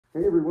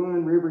Hey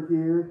everyone, River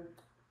here.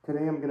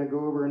 Today I'm going to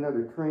go over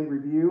another train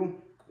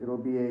review. It'll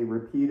be a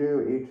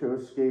Rapido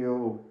HO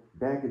scale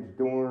baggage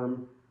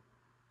dorm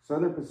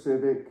Southern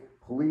Pacific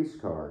police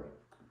car.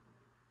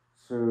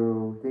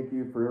 So thank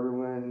you for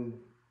everyone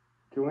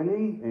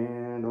joining,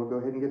 and I'll go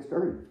ahead and get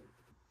started.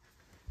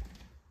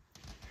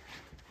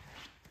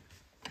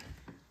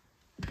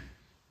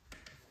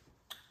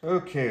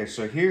 Okay,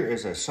 so here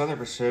is a Southern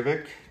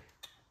Pacific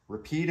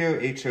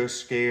Rapido HO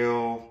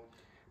scale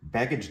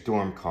baggage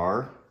dorm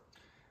car,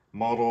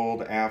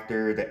 modeled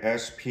after the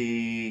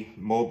SP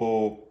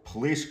mobile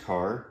police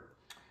car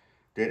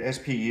that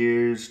SP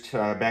used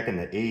back in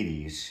the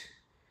 80s.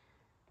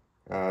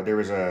 There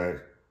was a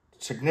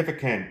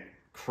significant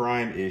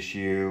crime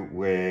issue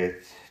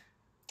with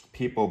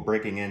people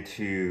breaking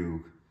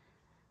into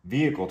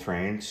vehicle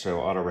trains, so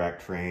auto rack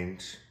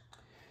trains.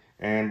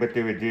 And what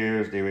they would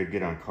do is they would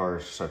get on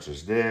cars such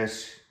as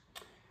this,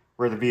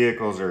 where the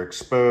vehicles are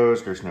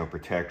exposed, there's no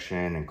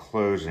protection and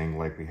closing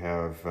like we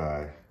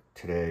have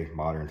today,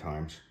 modern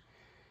times.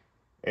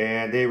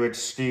 And they would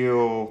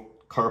steal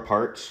car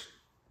parts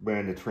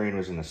when the train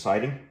was in the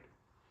siding.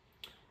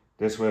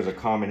 This was a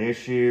common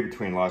issue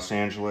between Los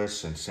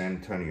Angeles and San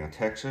Antonio,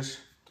 Texas.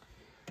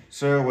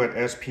 So what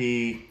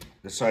SP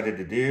decided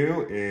to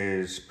do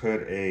is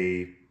put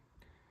a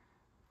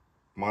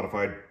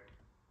modified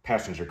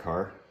passenger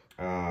car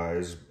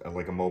as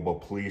like a mobile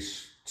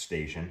police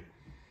station.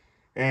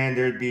 And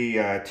there'd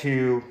be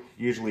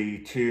usually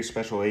two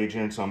special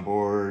agents on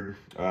board,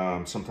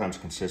 sometimes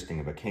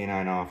consisting of a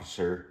canine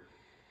officer.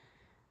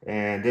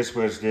 And this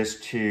was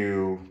just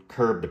to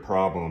curb the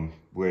problem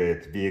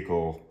with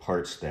vehicle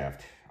parts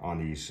theft on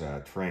these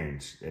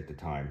trains at the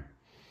time.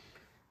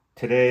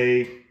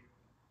 Today,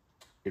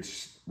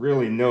 it's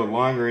really no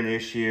longer an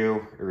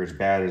issue, or as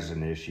bad as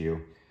an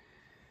issue,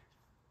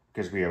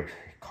 because we have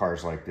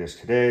cars like this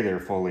today. They're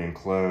fully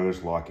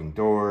enclosed, locking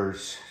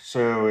doors.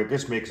 So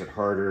this makes it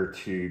harder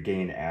to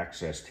gain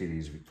access to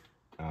these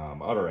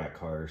auto rack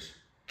cars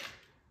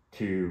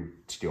to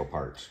steal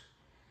parts.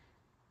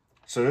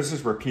 So this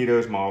is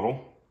Rapido's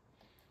model.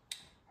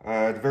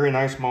 It's a very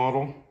nice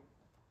model.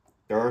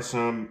 There are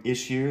some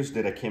issues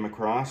that I came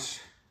across.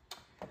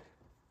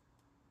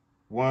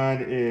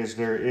 One is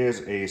there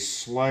is a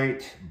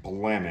slight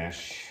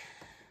blemish.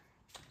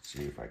 Let's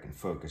see if I can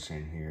focus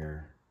in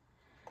here.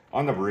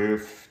 On the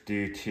roof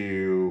due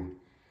to,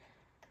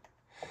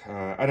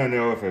 I don't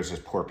know if it was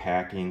just poor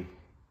packing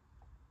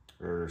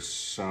or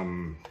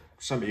some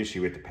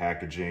issue with the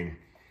packaging.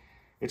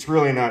 It's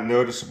really not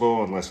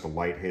noticeable unless the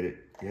light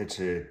hits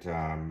it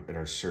at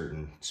a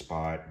certain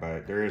spot,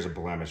 but there is a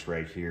blemish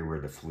right here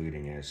where the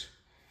fluting is.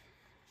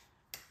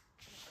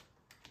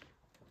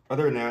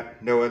 Other than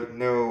that,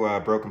 no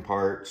broken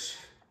parts.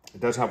 It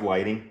does have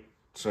lighting,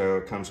 so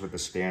it comes with the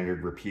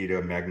standard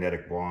Rapido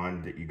magnetic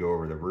wand that you go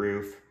over the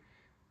roof.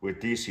 With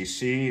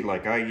DCC,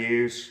 like I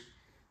use,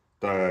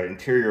 the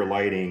interior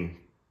lighting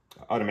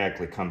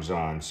automatically comes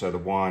on, so the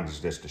wand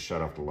is just to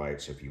shut off the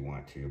lights if you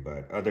want to.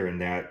 But other than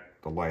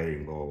that, the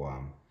lighting will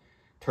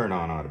turn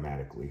on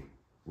automatically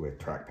with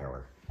track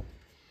power.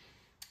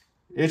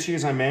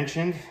 Issues I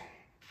mentioned,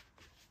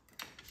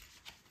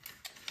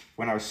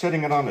 when I was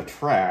setting it on the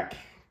track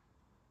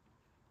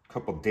a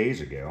couple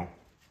days ago,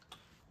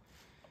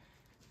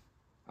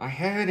 I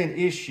had an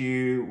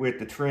issue with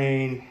the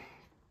train,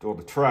 or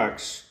the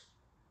trucks,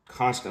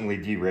 constantly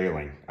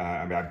derailing.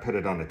 I mean, I'd put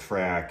it on the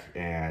track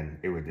and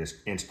it would just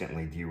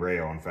instantly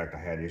derail. In fact, I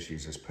had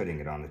issues just putting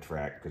it on the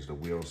track because the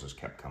wheels just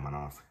kept coming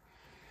off.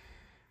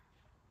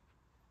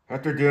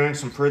 After doing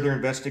some further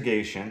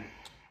investigation,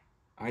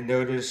 I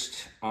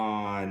noticed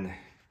on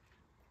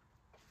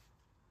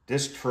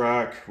this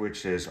truck,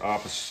 which is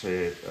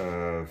opposite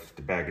of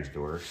the baggage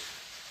doors,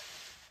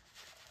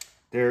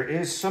 there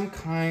is some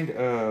kind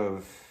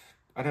of,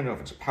 I don't know if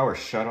it's a power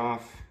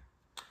shutoff,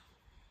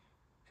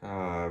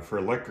 for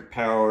electric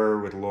power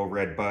with a little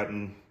red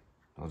button.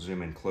 I'll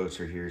zoom in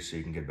closer here so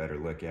you can get a better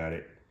look at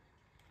it.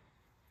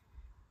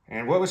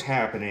 And what was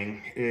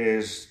happening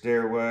is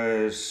there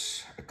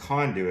was a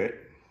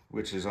conduit,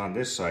 which is on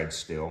this side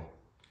still.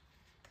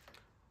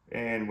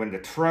 And when the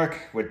truck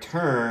would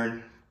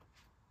turn,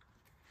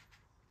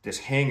 this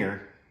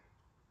hanger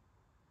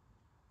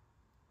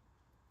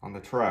on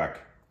the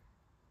truck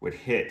would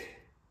hit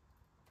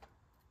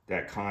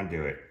that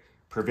conduit,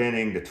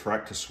 preventing the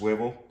truck to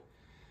swivel.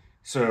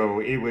 So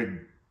it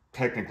would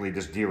technically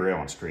just derail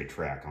on straight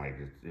track. Like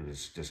it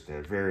was just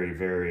a very,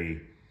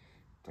 very,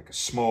 like a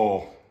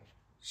small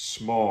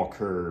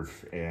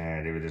curve,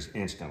 and it would just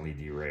instantly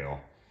derail.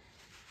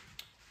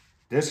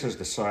 This is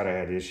the side I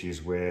had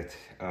issues with.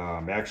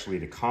 Actually,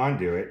 the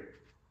conduit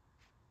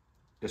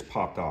just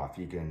popped off.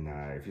 You can,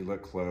 if you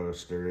look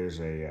close, there is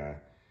a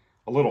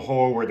little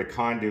hole where the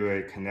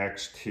conduit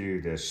connects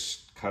to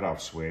this cutoff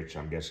switch.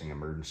 I'm guessing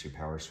emergency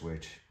power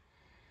switch.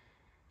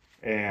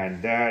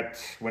 And that,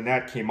 when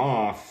that came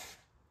off,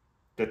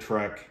 the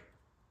truck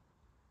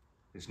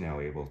is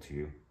now able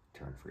to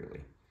turn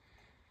freely.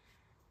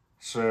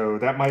 So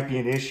that might be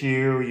an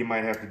issue. You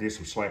might have to do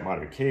some slight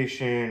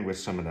modification with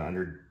some of the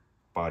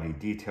body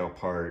detail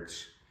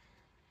parts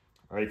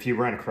if you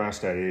run across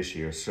that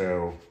issue.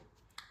 So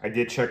I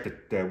did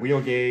check the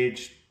wheel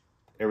gauge.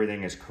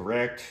 Everything is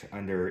correct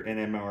under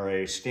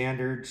NMRA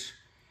standards.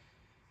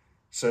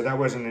 So that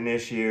wasn't an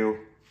issue.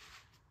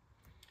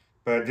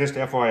 But just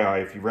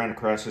FYI, if you run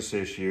across this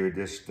issue,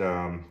 just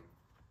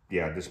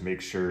just make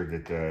sure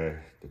that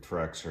the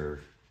trucks are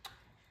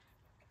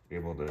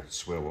able to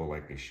swivel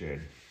like they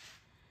should.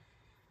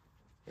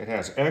 It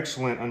has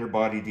excellent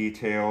underbody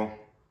detail.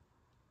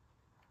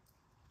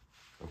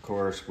 Of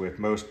course, with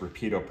most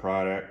Rapido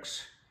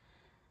products,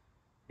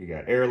 you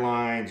got air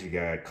lines, you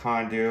got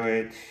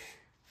conduit.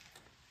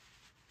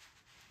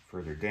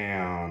 Further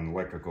down,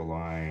 electrical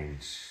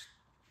lines,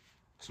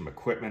 some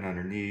equipment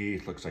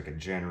underneath, looks like a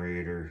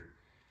generator.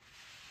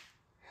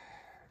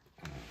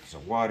 There's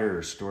a water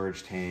or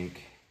storage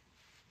tank,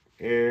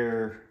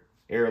 air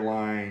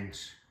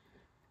lines,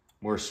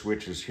 more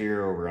switches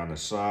here over on the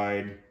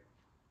side.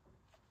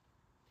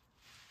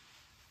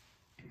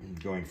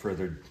 And going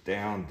further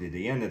down to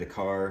the end of the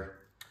car,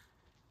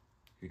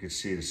 you can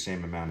see the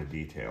same amount of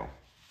detail.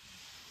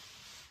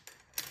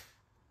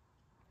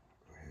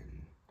 Go ahead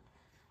and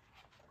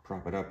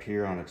prop it up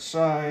here on its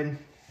side,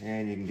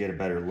 and you can get a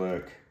better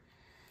look.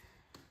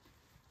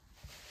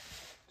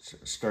 So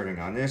starting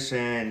on this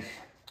end,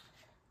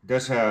 it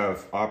does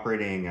have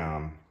operating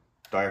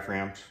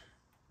diaphragms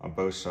on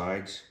both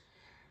sides.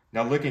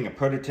 Now looking at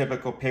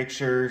prototypical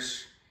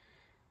pictures,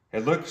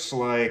 it looks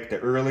like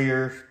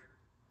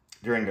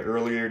during the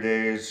earlier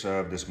days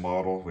of this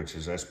model, which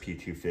is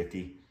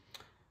SP250,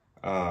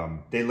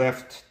 they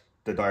left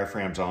the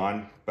diaphragms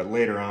on, but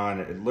later on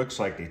it looks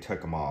like they took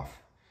them off.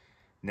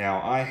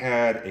 Now I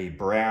had a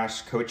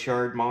brass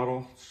coachyard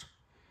model,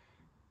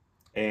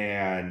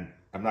 and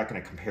I'm not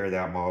going to compare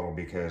that model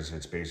because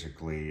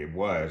it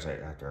was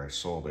after I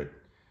sold it.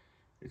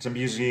 It's a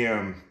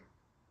museum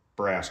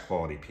brass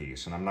quality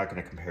piece, and I'm not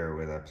going to compare it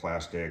with a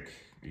plastic,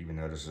 even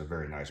though this is a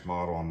very nice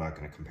model. I'm not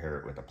going to compare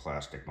it with a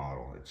plastic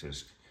model. It's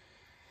just,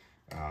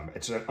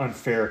 it's an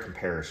unfair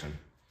comparison.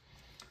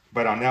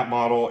 But on that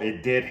model,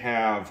 it did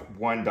have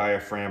one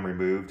diaphragm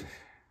removed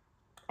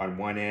on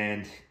one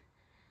end.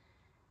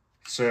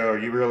 So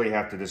you really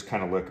have to just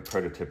kind of look at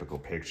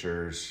prototypical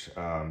pictures,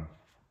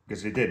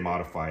 because they did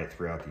modify it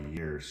throughout the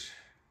years.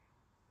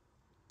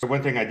 So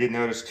one thing I did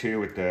notice too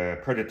with the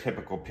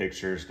prototypical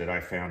pictures that I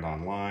found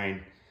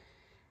online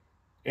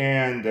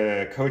and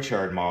the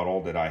coachyard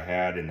model that I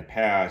had in the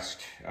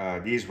past,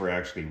 these were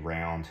actually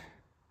round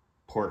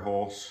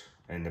portholes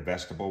in the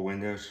vestibule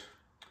windows.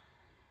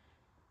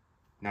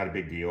 Not a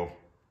big deal.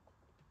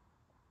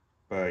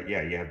 But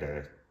yeah, you have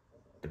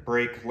the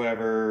brake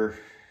lever,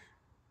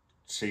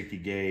 safety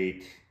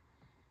gate.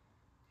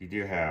 You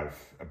do have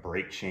a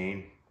brake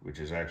chain, which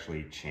is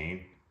actually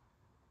chain,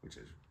 which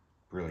is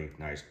really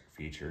nice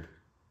feature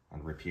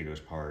on Rapido's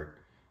part.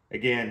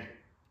 Again,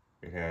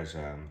 it has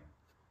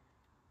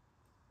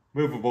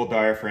movable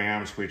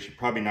diaphragms, which you're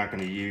probably not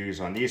going to use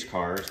on these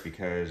cars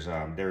because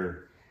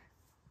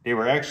they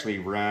were actually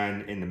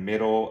run in the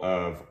middle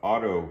of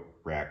auto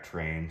rack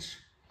trains.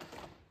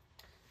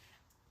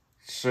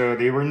 So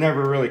they were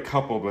never really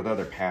coupled with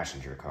other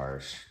passenger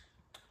cars.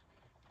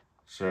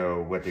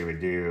 So what they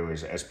would do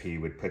is SP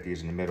would put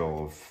these in the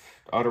middle of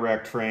auto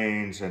rack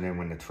trains, and then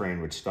when the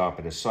train would stop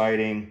at a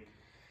siding,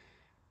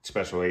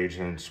 special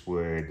agents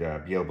would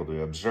be able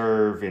to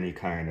observe any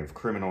kind of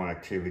criminal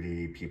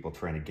activity, people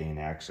trying to gain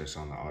access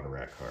on the auto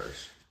rack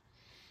cars.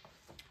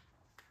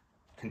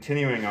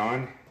 Continuing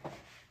on,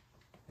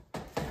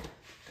 get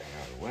that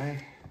out of the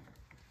way.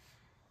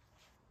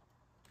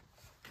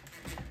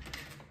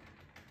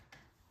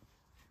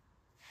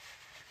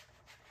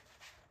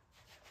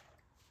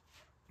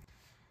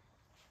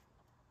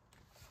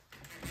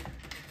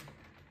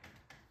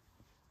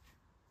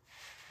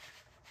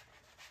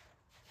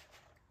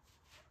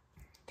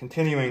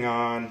 Continuing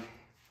on,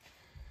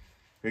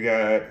 we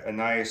got a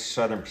nice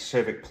Southern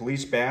Pacific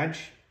police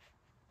badge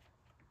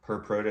per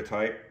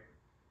prototype.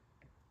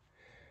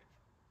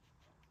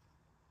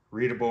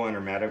 Readable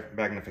under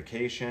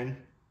magnification.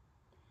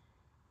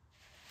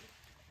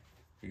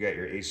 You got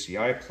your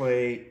ACI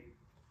plate.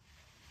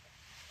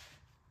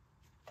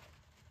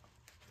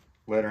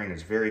 Lettering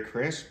is very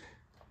crisp.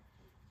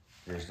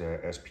 There's the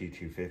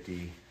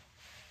SP250.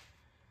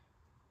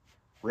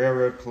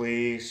 Railroad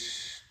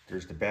police.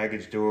 There's the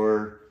baggage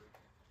door.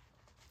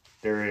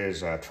 There is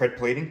tread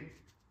plating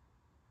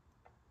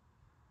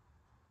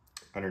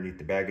underneath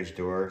the baggage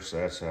door, so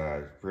that's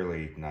a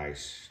really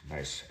nice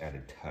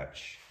added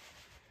touch.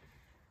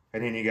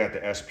 And then you got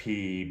the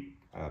SP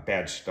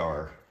badge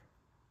star,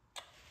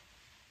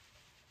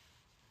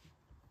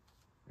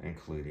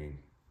 including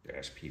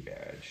the SP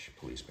badge,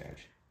 police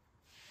badge.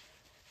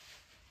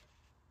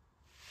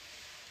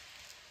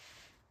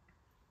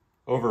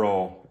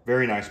 Overall,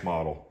 very nice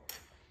model.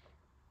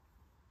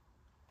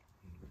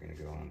 We're going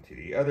to go on to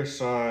the other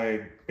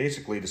side.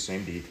 Basically the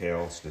same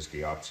details, just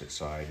the opposite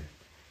side.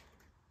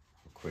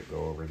 We'll quick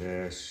go over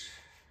this.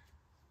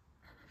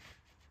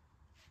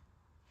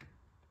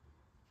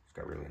 It's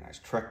got really nice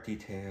truck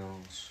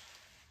details.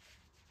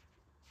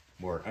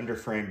 More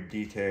underframe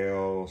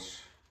details.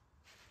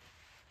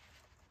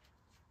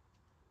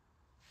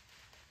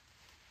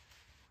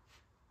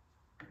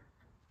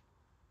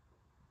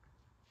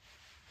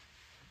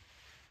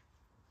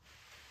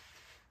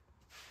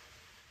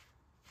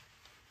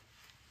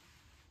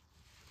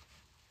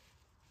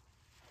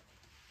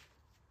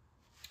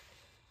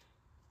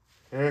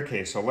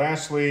 Okay, so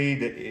lastly,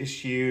 the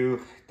issue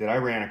that I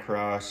ran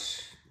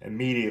across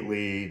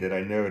immediately that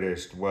I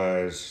noticed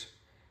was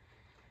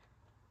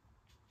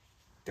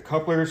the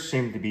couplers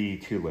seem to be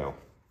too low.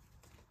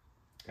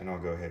 And I'll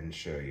go ahead and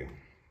show you.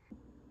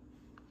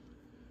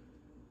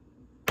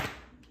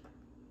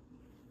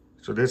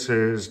 So this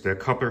is the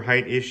coupler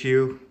height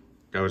issue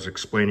that I was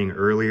explaining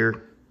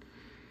earlier.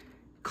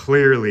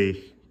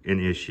 Clearly an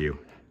issue.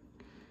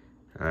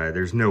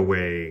 There's no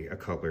way a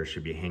coupler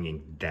should be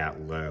hanging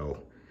that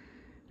low.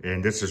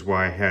 And this is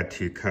why I had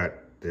to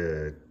cut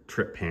the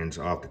trip pins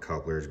off the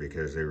couplers,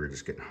 because they were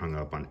just getting hung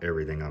up on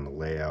everything on the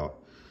layout.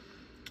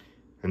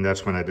 And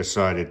that's when I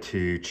decided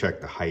to check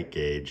the height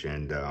gauge,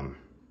 and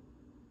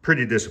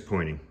pretty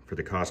disappointing for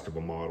the cost of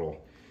a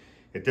model.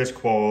 At this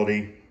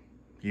quality,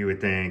 you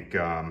would think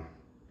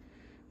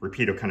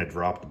Rapido kind of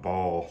dropped the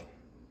ball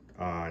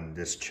on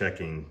this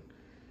checking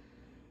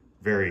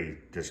very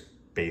just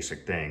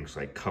basic things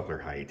like coupler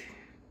height.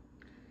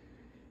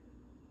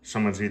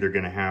 Someone's either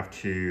going to have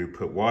to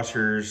put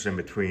washers in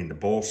between the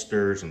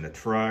bolsters and the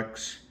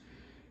trucks,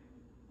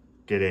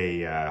 get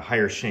a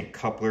higher shank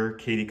coupler,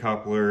 Katy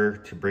coupler,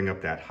 to bring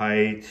up that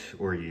height,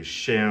 or use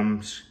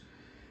shims.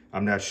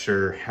 I'm not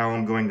sure how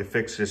I'm going to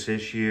fix this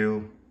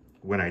issue.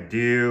 When I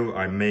do,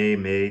 I may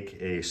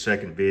make a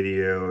second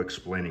video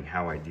explaining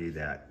how I do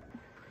that.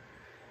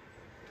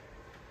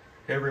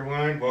 Hey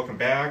everyone, welcome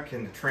back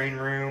in the train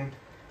room.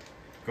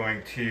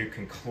 Going to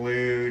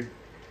conclude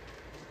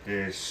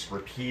this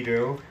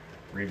Rapido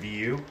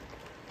review.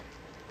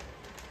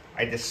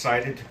 I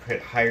decided to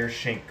put higher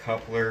shank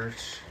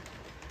couplers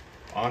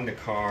on the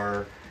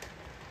car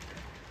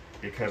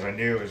because I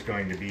knew it was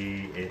going to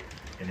be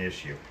an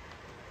issue.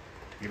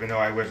 Even though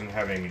I wasn't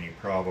having any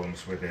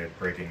problems with it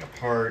breaking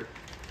apart,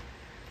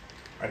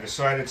 I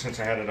decided, since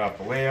I had it off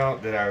the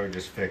layout, that I would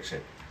just fix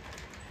it.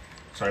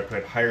 So I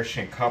put higher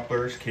shank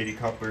couplers, Katy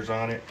couplers,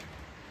 on it.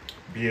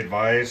 Be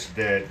advised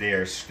that they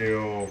are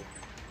still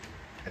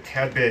a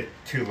tad bit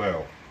too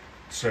low.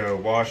 So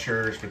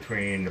washers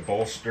between the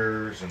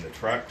bolsters and the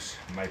trucks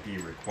might be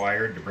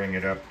required to bring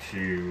it up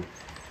to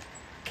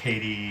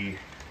Katy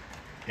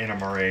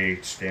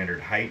NMRA standard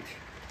height.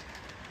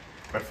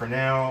 But for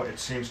now, it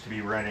seems to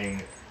be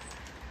running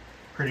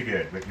pretty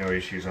good with no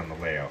issues on the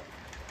layout.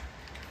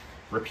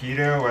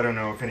 Rapido, I don't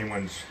know if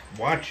anyone's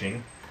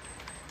watching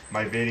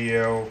my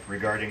video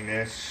regarding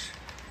this,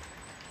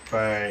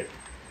 but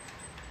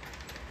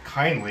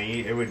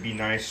kindly, it would be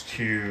nice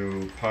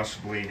to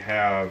possibly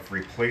have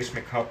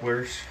replacement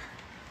couplers,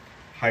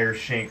 higher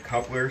shank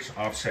couplers,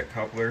 offset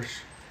couplers,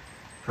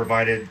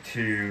 provided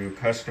to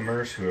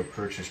customers who have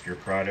purchased your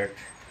product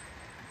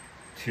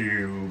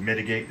to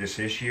mitigate this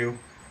issue.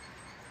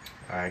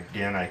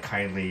 Again, I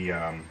kindly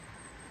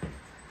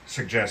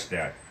suggest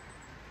that.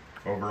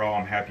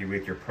 Overall, I'm happy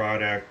with your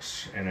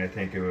products, and I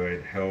think it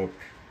would help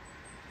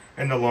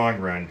in the long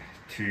run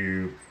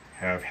to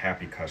have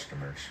happy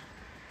customers.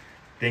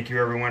 Thank you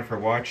everyone for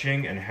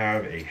watching, and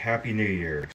have a happy new year.